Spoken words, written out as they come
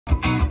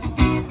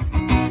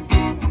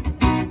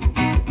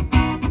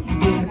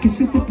guess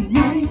it would be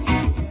nice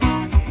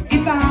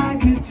if I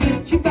could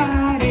touch your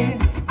body.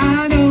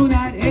 I know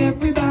not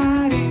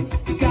everybody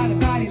has got a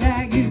body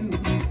like you,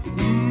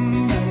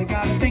 but I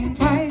gotta think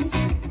twice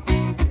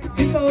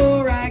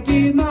before I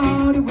give my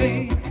heart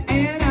away.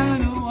 And I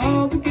know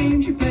all the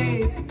games you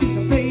play, 'cause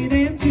I play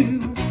them too.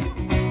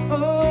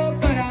 Oh,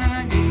 but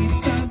I need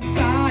some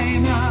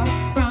time off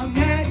from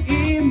that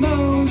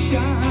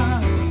emotion,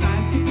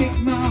 time to pick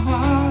my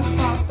heart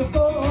off the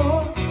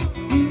floor.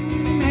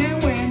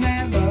 And when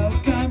that love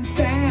comes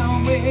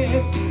down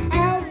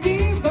without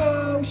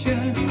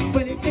devotion,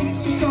 well, it takes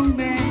a strong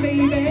man,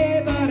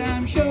 baby, but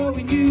I'm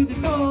showing you the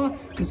door.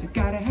 'Cause I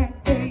gotta have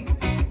faith,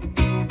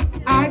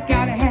 I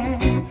gotta have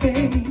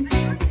faith,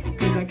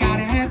 'cause I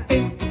gotta have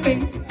faith,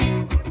 faith,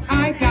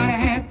 I gotta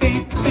have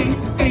faith, faith,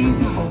 faith.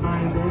 All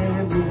my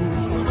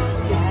memories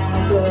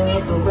gather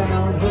up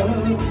around her,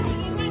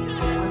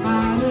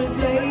 miner's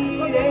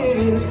lady,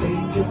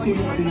 stranger to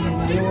be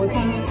your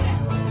time.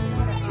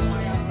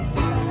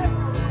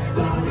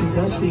 Dark and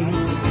dusty,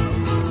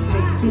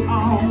 painted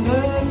on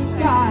the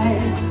sky,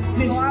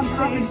 misty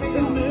taste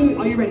the moon.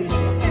 Are you ready?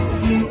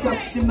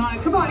 Teardrops in my,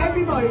 come on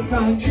everybody,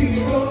 country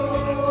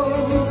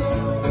road,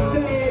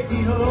 take me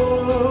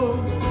home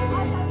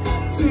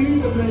to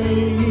the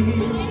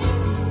place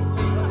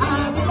I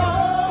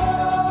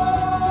belong,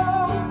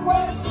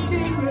 West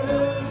Virginia,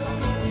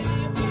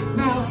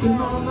 mountain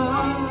mama,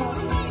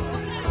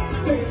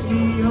 take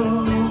me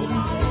home,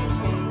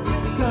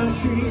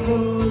 country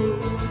road.